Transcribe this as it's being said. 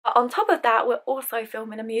on top of that, we're also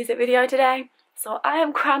filming a music video today, so I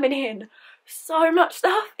am cramming in so much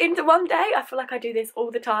stuff into one day. I feel like I do this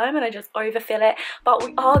all the time and I just overfill it, but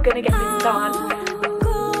we are gonna get this done.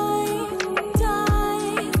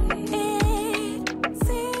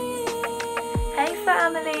 Hey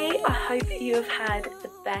family, I hope you have had the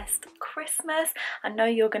best Christmas. I know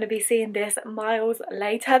you're going to be seeing this miles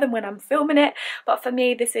later than when I'm filming it, but for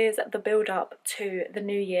me this is the build up to the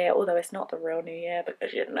new year, although it's not the real new year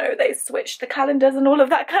because you know they switched the calendars and all of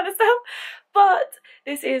that kind of stuff. But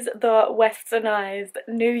this is the westernized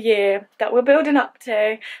new year that we're building up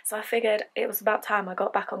to, so I figured it was about time I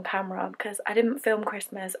got back on camera because I didn't film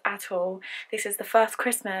Christmas at all. This is the first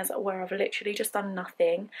Christmas where I've literally just done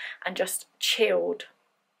nothing and just chilled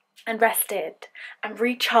and rested and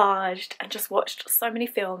recharged and just watched so many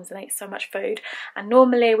films and ate so much food. And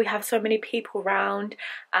normally we have so many people around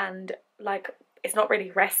and like it's not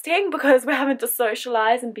really resting because we're having to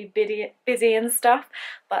socialize and be busy and stuff,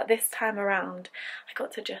 but this time around I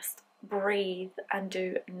got to just breathe and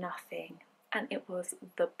do nothing, and it was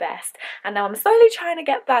the best. And now I'm slowly trying to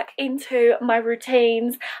get back into my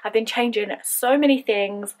routines. I've been changing so many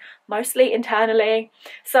things, mostly internally,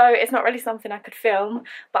 so it's not really something I could film,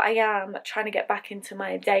 but I am trying to get back into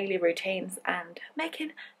my daily routines and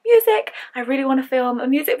making music. I really want to film a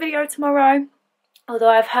music video tomorrow, although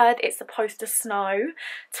I've heard it's supposed to snow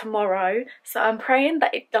tomorrow, so I'm praying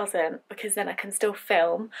that it doesn't because then I can still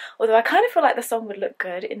film. Although I kind of feel like the song would look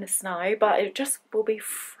good in the snow, but it just will be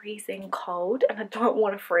freezing cold and I don't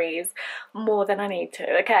want to freeze more than I need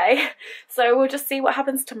to, okay? So we'll just see what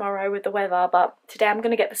happens tomorrow with the weather, but today I'm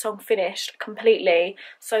going to get the song finished completely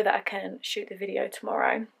so that I can shoot the video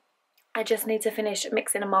tomorrow. I just need to finish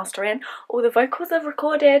mixing and mastering. All the vocals are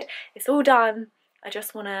recorded, it's all done. I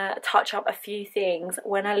just want to touch up a few things.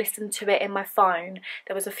 When I listened to it in my phone,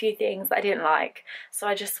 there was a few things that I didn't like, so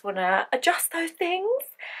I just want to adjust those things.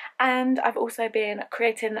 And I've also been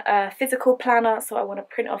creating a physical planner, so I want to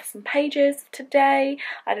print off some pages today.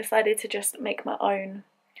 I decided to just make my own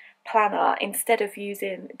planner instead of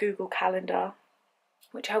using Google Calendar,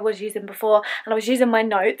 which I was using before, and I was using my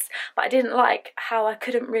notes, but I didn't like how I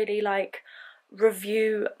couldn't really like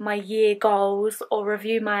review my year goals or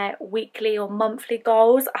review my weekly or monthly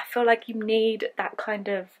goals. I feel like you need that kind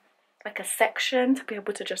of like a section to be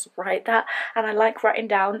able to just write that, and I like writing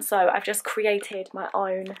down, so I've just created my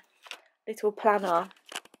own little planner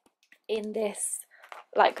in this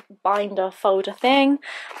like binder folder thing,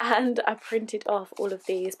 and I printed off all of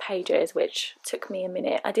these pages, which took me a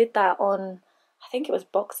minute. I did that on, I think it was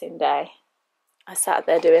Boxing Day. I sat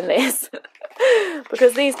there doing this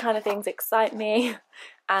because these kind of things excite me,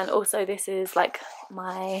 and also this is like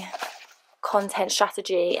my content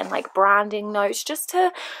strategy and like branding notes, just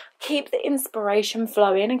to keep the inspiration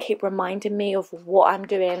flowing and keep reminding me of what I'm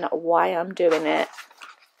doing, why I'm doing it,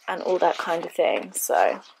 and all that kind of thing.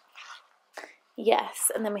 So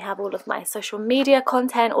yes, and then we have all of my social media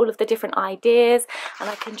content, all of the different ideas, and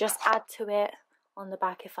I can just add to it on the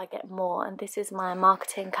back if I get more. And this is my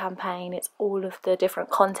marketing campaign. It's all of the different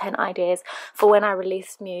content ideas for when I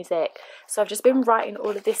release music. So I've just been writing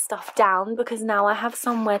all of this stuff down because now I have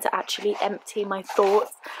somewhere to actually empty my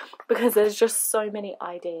thoughts, because there's just so many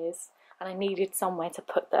ideas and I needed somewhere to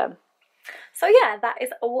put them. So yeah, that is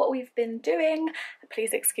what we've been doing.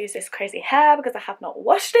 Please excuse this crazy hair because I have not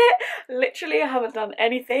washed it. Literally I haven't done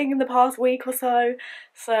anything in the past week or so.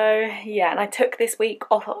 So yeah, and I took this week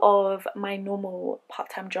off of my normal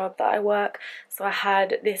part-time job that I work, so I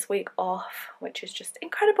had this week off, which is just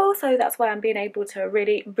incredible. So that's why I'm being able to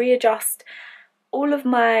really readjust all of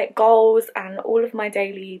my goals and all of my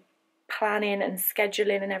daily planning and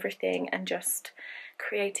scheduling and everything, and just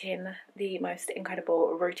creating the most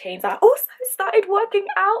incredible routines. I also started working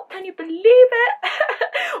out, can you believe it?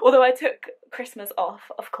 Although I took Christmas off,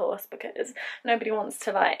 of course, because nobody wants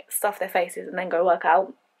to like stuff their faces and then go work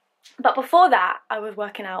out. But before that I was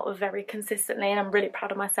working out very consistently, and I'm really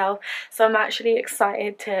proud of myself, so I'm actually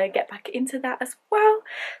excited to get back into that as well.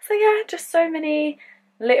 So yeah, just so many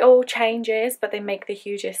little changes, but they make the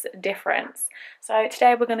hugest difference. So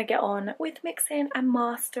today we're going to get on with mixing and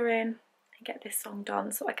mastering, get this song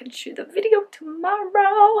done so I can shoot the video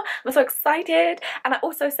tomorrow. I'm so excited. And I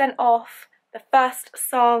also sent off the first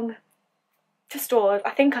song to stores. I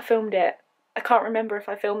think I filmed it. I can't remember if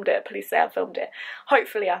I filmed it. Please say I filmed it.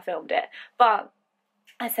 Hopefully I filmed it. But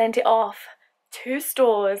I sent it off to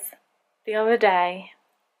stores the other day,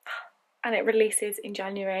 and it releases in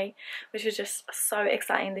January, which is just so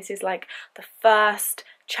exciting. This is like the first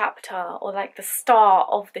chapter, or like the start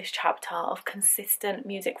of this chapter of consistent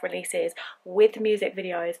music releases with music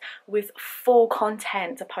videos, with full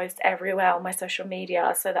content to post everywhere on my social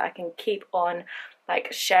media, so that I can keep on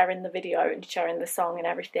like sharing the video and sharing the song and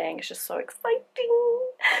everything. It's just so exciting.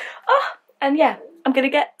 Oh, and yeah, I'm gonna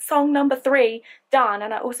get song number 3 done,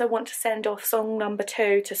 and I also want to send off song number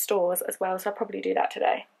 2 to stores as well, so I'll probably do that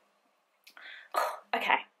today. Oh,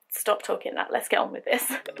 okay, stop talking that, let's get on with this.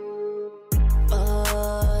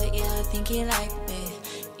 Oh yeah, I think you like me.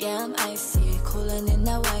 Yeah, I'm icy, cooling in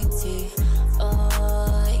that white tee.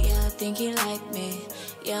 Oh yeah, I think you like me.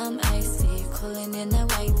 Yeah, I'm icy, cooling in that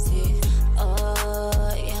white tee.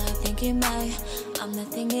 Oh yeah, I think you might. I'm the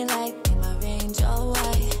thing you like, in my range all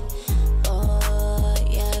white. Oh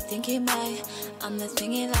yeah, I think you might. I'm the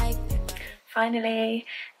thing you like. Finally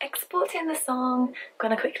exporting the song,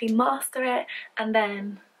 gonna quickly master it, and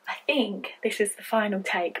then I think this is the final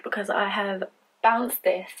take, because I have bounced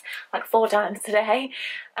this like 4 times today,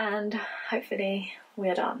 and hopefully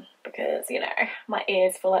we're done, because you know my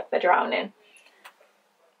ears feel like they're drowning.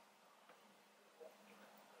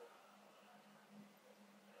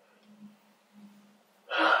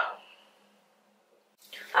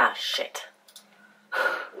 Ah shit.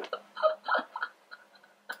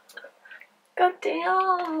 God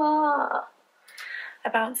damn. I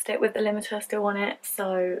bounced it with the limiter still on it,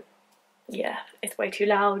 so yeah, it's way too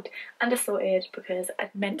loud and distorted, because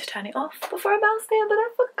I meant to turn it off before I bounced it, but I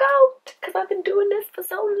forgot, because I've been doing this for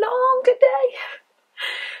so long today.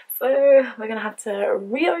 So we're gonna have to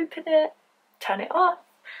reopen it, turn it off,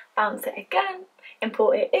 bounce it again,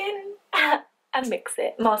 import it in, and mix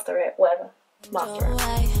it, master it, whatever. Master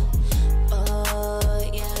it.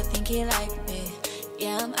 Oh yeah, I think you like me.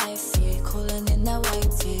 Yeah, I'm icy, cooling in that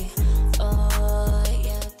white tee. Oh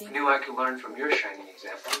yeah, I knew I could learn from your shining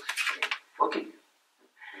example. I mean, look at you.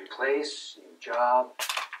 New place, new job,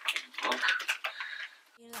 new look.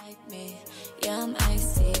 you like me. Yeah, I'm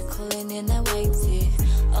icy, cooling in that white tee.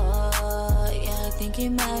 Oh yeah, I think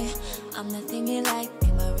you might. I'm the thing you like,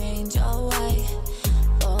 in my range all white.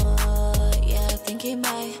 Oh yeah, I think you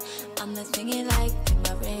might. I'm the thing you like, in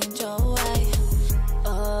my range all white.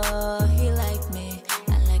 Oh, he like me.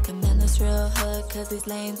 I like a man that's real hood, cause these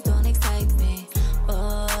lanes don't excite me.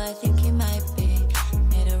 Oh, I think he might be.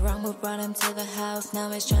 Made a wrong move, brought him to the house,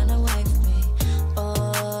 now he's tryna wife me.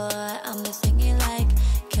 Oh, I'm the thing you like.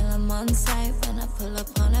 Kill him on sight when I pull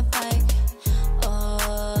up on a bike.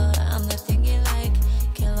 Oh, I'm the thing you like.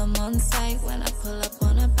 Kill him on sight when I pull up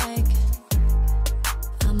on a bike.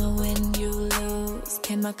 I'ma win, you lose.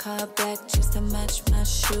 Pay my car back just to match my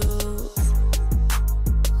shoes.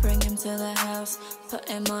 Bring him to the house, put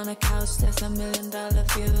him on a couch, that's $1 million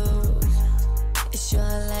view. It's your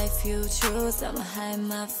life you choose, I'ma hide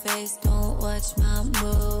my face, don't watch my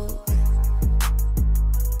moves.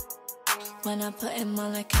 When I put him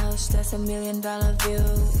on a couch, that's $1 million view.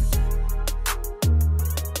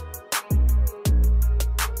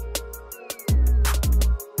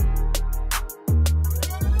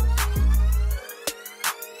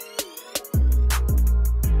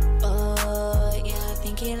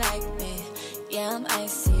 You like me, yeah, I'm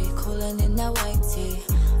icy, cooling in that white tee.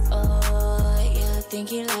 Oh, yeah, I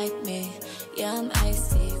think you like me, yeah, I'm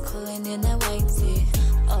icy, cooling in that white tee.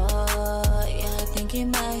 Oh, yeah, I think you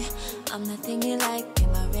might. I'm the thing you like,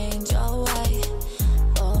 in my range all white.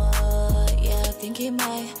 Oh, yeah, I think you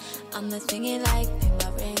might. I'm the thing you like, in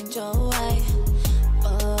my range all white.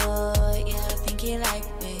 Oh, yeah, I think you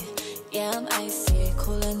like me, yeah, I'm icy,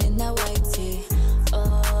 cooling in that white tee.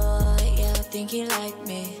 Oh, yeah, I think you like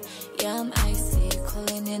me. Yeah, I'm icy,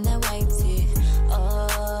 cooling in that white tee.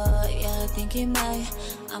 Oh, yeah, I think you might.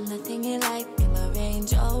 I'm the thing you like, in my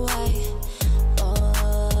range all white.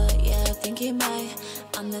 Oh, yeah, I think you might.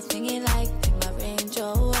 I'm the thing you like, in my range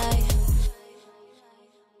all white.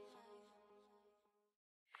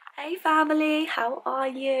 Hey family, how are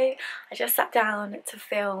you? I just sat down to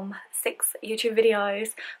film 6 YouTube videos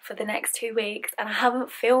for the next 2 weeks, and I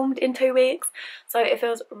haven't filmed in 2 weeks, so it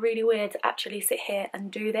feels really weird to actually sit here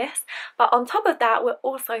and do this. But on top of that, we're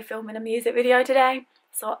also filming a music video today,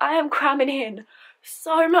 so I am cramming in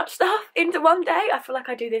so much stuff into one day. I feel like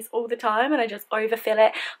I do this all the time and I just overfill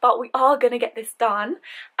it, but we are gonna get this done.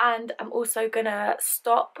 And I'm also gonna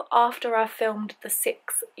stop after I've filmed the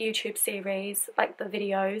 6 YouTube series, like the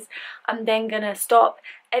videos. I'm then gonna stop,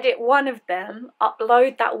 edit one of them,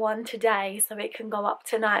 upload that one today so it can go up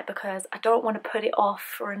tonight, because I don't want to put it off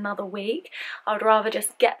for another week. I would rather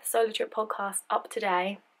just get the Solo Trip podcast up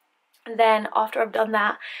today. And then after I've done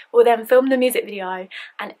that, we'll then film the music video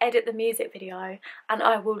and edit the music video, and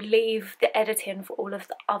I will leave the editing for all of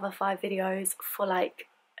the other 5 videos for like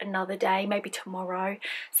another day, maybe tomorrow,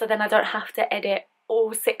 so then I don't have to edit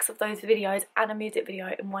all 6 of those videos and a music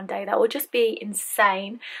video in one day. That would just be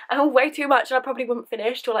insane and way too much, and I probably wouldn't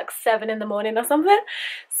finish till like 7 in the morning or something.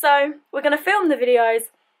 So we're gonna film the videos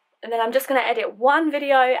and then I'm just gonna edit one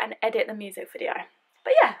video and edit the music video.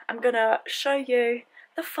 But yeah, I'm gonna show you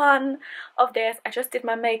the fun of this. I just did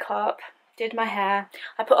my makeup, did my hair,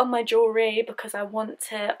 I put on my jewellery because I want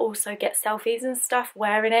to also get selfies and stuff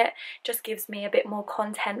wearing it. Just gives me a bit more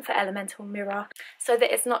content for Elemental Mirror, so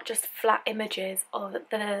that it's not just flat images of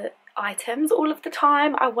the items all of the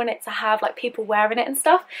time. I want it to have like people wearing it and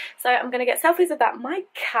stuff, so I'm gonna get selfies of that. My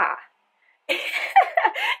cat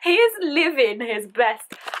he is living his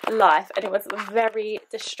best life, and it was very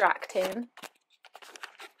distracting.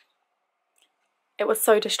 It was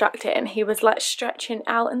so distracting. He was like stretching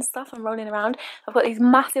out and stuff and rolling around. I've got these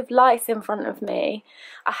massive lights in front of me.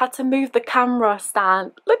 I had to move the camera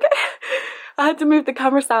stand. Look at I had to move the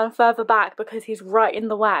camera stand further back because he's right in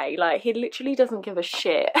the way. Like, he literally doesn't give a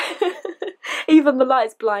shit. Even the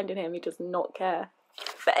lights blinding him, he does not care.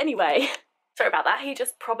 But anyway, sorry about that. He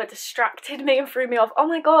just proper distracted me and threw me off. Oh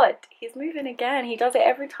my god, he's moving again. He does it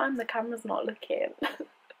every time the camera's not looking.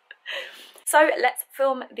 So let's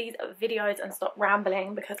film these videos and stop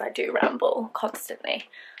rambling, because I do ramble constantly.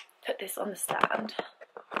 Put this on the stand.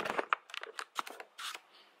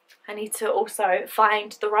 I need to also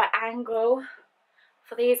find the right angle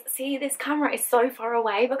for these. See, this camera is so far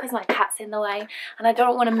away because my cat's in the way and I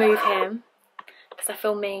don't want to move him because I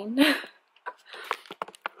feel mean.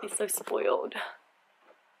 He's so spoiled.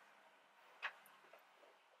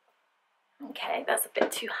 Okay, that's a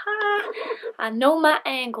bit too high. I know my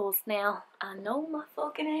angles now. I know my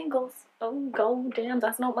fucking angles. Oh god damn,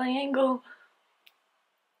 that's not my angle.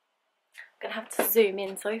 I'm gonna have to zoom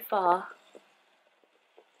in so far.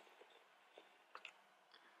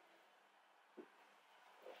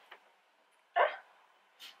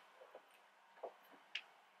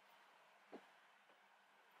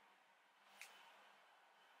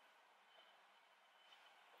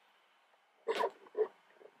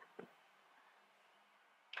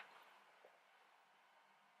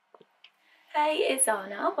 Hey, it's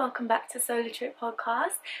Anna. Welcome back to Solo Trip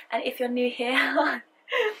Podcast. And if you're new here,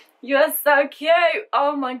 you're so cute.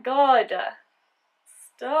 Oh my god.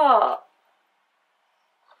 Stop.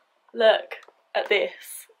 Look at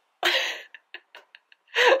this.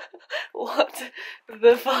 What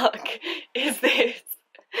the fuck is this?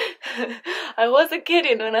 I wasn't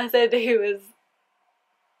kidding when I said he was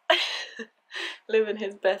living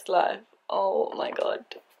his best life. Oh my god.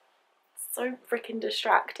 So freaking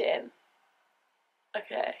distracting.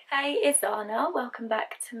 Okay. Hey, it's Anna. Welcome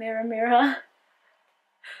back to Mirror Mirror.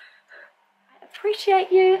 I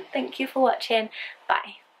appreciate you. Thank you for watching.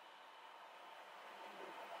 Bye.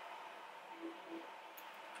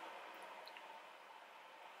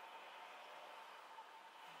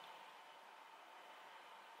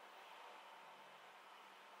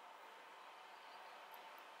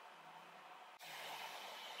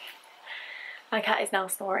 My cat is now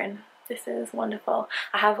snoring. This is wonderful.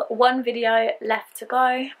 I have one video left to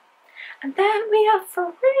go and then we are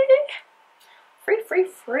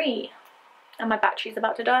free. And my battery's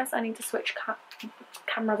about to die, so I need to switch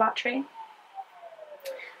camera battery.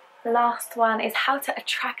 The last one is how to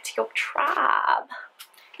attract your tribe.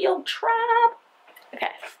 Your tribe.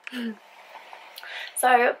 Okay.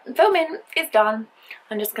 So filming is done.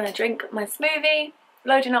 I'm just gonna drink my smoothie,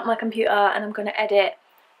 loading up my computer, and I'm gonna edit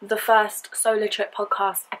the first Solo Trip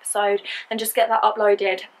Podcast episode and just get that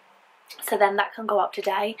uploaded, so then that can go up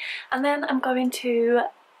today. And then I'm going to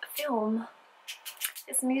film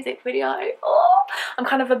this music video. Oh, I'm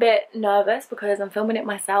kind of a bit nervous because I'm filming it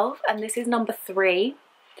myself, and this is number 3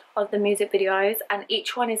 of the music videos and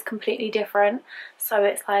each one is completely different, so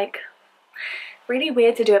it's like really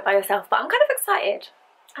weird to do it by yourself, but I'm kind of excited.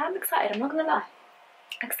 I'm excited, I'm not gonna lie.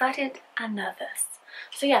 Excited and nervous.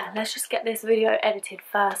 So yeah, let's just get this video edited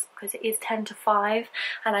first because it is 10 to 5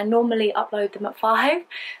 and I normally upload them at 5,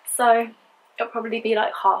 so it'll probably be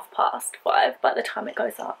like 5:30 by the time it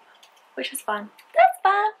goes up, which is fine. That's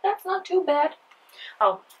fine, that's not too bad.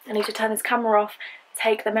 Oh, I need to turn this camera off,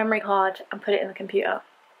 take the memory card and put it in the computer.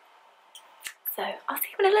 So I'll see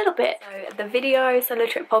you in a little bit. So the video Solo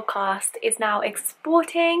Trip Podcast is now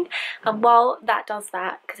exporting, and while that does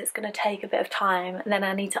that, because it's going to take a bit of time, and then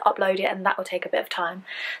I need to upload it and that will take a bit of time.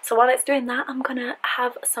 So while it's doing that, I'm going to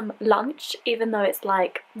have some lunch, even though it's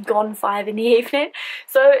like gone 5 in the evening.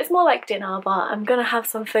 So it's more like dinner, but I'm going to have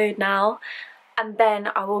some food now. and then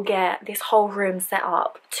I will get this whole room set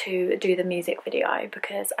up to do the music video,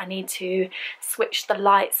 because I need to switch the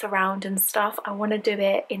lights around and stuff. I want to do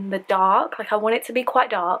it in the dark, like I want it to be quite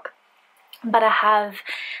dark, but I have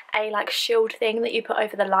a like shield thing that you put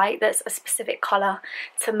over the light that's a specific colour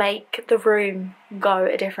to make the room go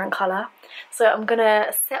a different colour. So I'm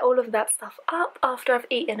gonna set all of that stuff up after I've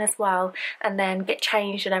eaten as well, and then get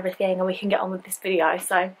changed and everything, and we can get on with this video.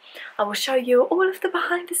 So I will show you all of the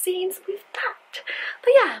behind the scenes with that.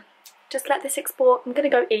 But yeah, just let this export. I'm gonna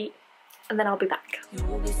go eat and then I'll be back. You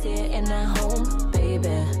will be sitting at home,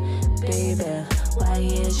 baby, baby. Why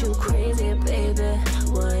is you crazy, baby?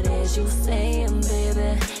 What is you saying,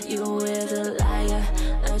 baby? You is a liar,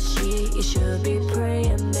 a cheat. You should be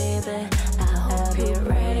praying, baby. I hope you're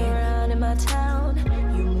riding around in my town.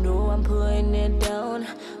 You know I'm putting it down.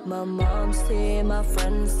 My mom say, my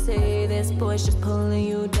friends say, this boy's just pulling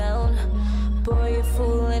you down. Boy, you're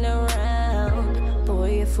fooling around.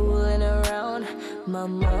 Boy, you're fooling around. My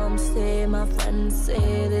mom say, my friends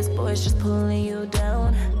say, this boy's just pulling you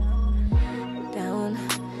down. Down,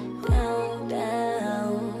 down,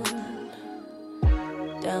 down,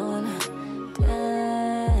 down,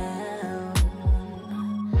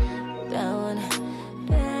 down,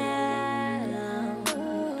 down, down,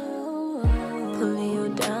 pulling you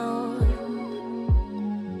down.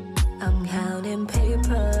 I'm counting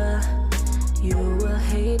paper, you a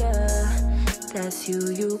hater. That's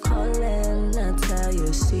you calling, I tell you,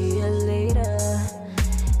 see you later.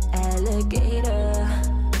 Alligator,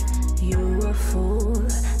 you a fool.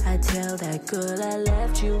 I tell that girl I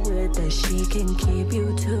left you with that she can keep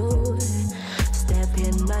you too. Step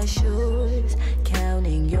in my shoes,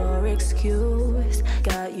 counting your excuse.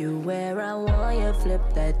 Got you where I want you,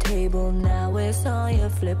 flip that table, now it's on you.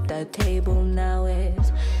 Flip that table, now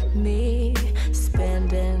it's me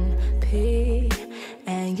spending P.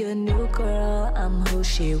 And your new girl, I'm who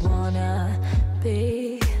she wanna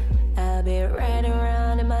be. I'll be riding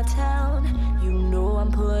around in my town. You know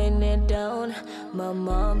I'm putting it down. My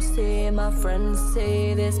mom say, my friends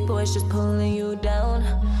say, this boy's just pulling you down.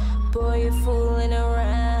 Boy, you're fooling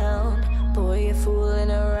around. Boy, you're fooling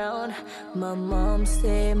around. My mom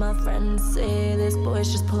say, my friends say, this boy's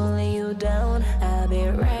just pulling you down. I'll be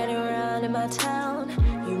riding around in my town.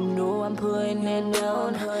 You know I'm putting it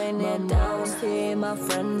down. My mom say, my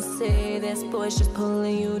friends say, this boy's just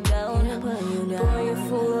pulling you down. Boy, you're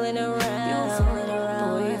fooling around.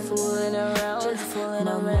 Boy, you're fooling around.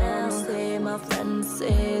 My mom say, my friends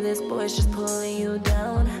say, this boy's just pulling you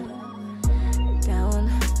down. Down,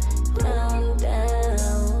 down,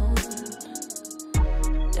 down,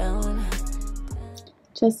 down.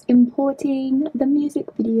 Just importing the music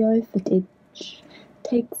video footage.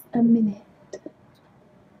 Takes a minute.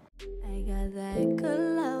 I got that good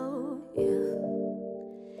low,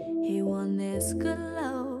 yeah. He want this good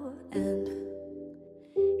low, and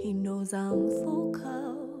he knows I'm full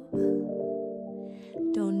cup.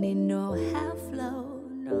 Don't need no half low,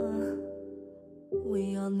 no.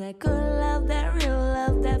 We on that good love, that real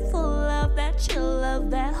love, that full love, that chill love,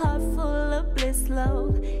 that heart full of bliss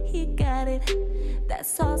love. He got it. That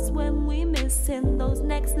sauce when we missing those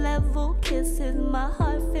next level kisses. My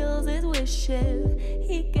heart feels his wishes.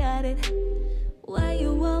 He got it. Why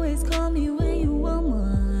you always call me when you want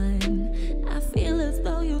mine? I feel as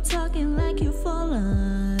though you talking like you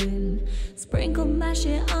falling. Sprinkle my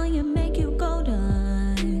shit on you, make you go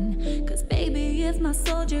done. Cause baby, if my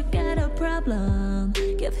soldier got a problem,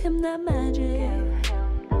 give him that magic.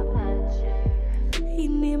 He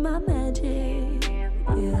need my magic,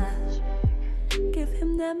 yeah. Give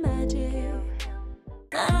him that magic.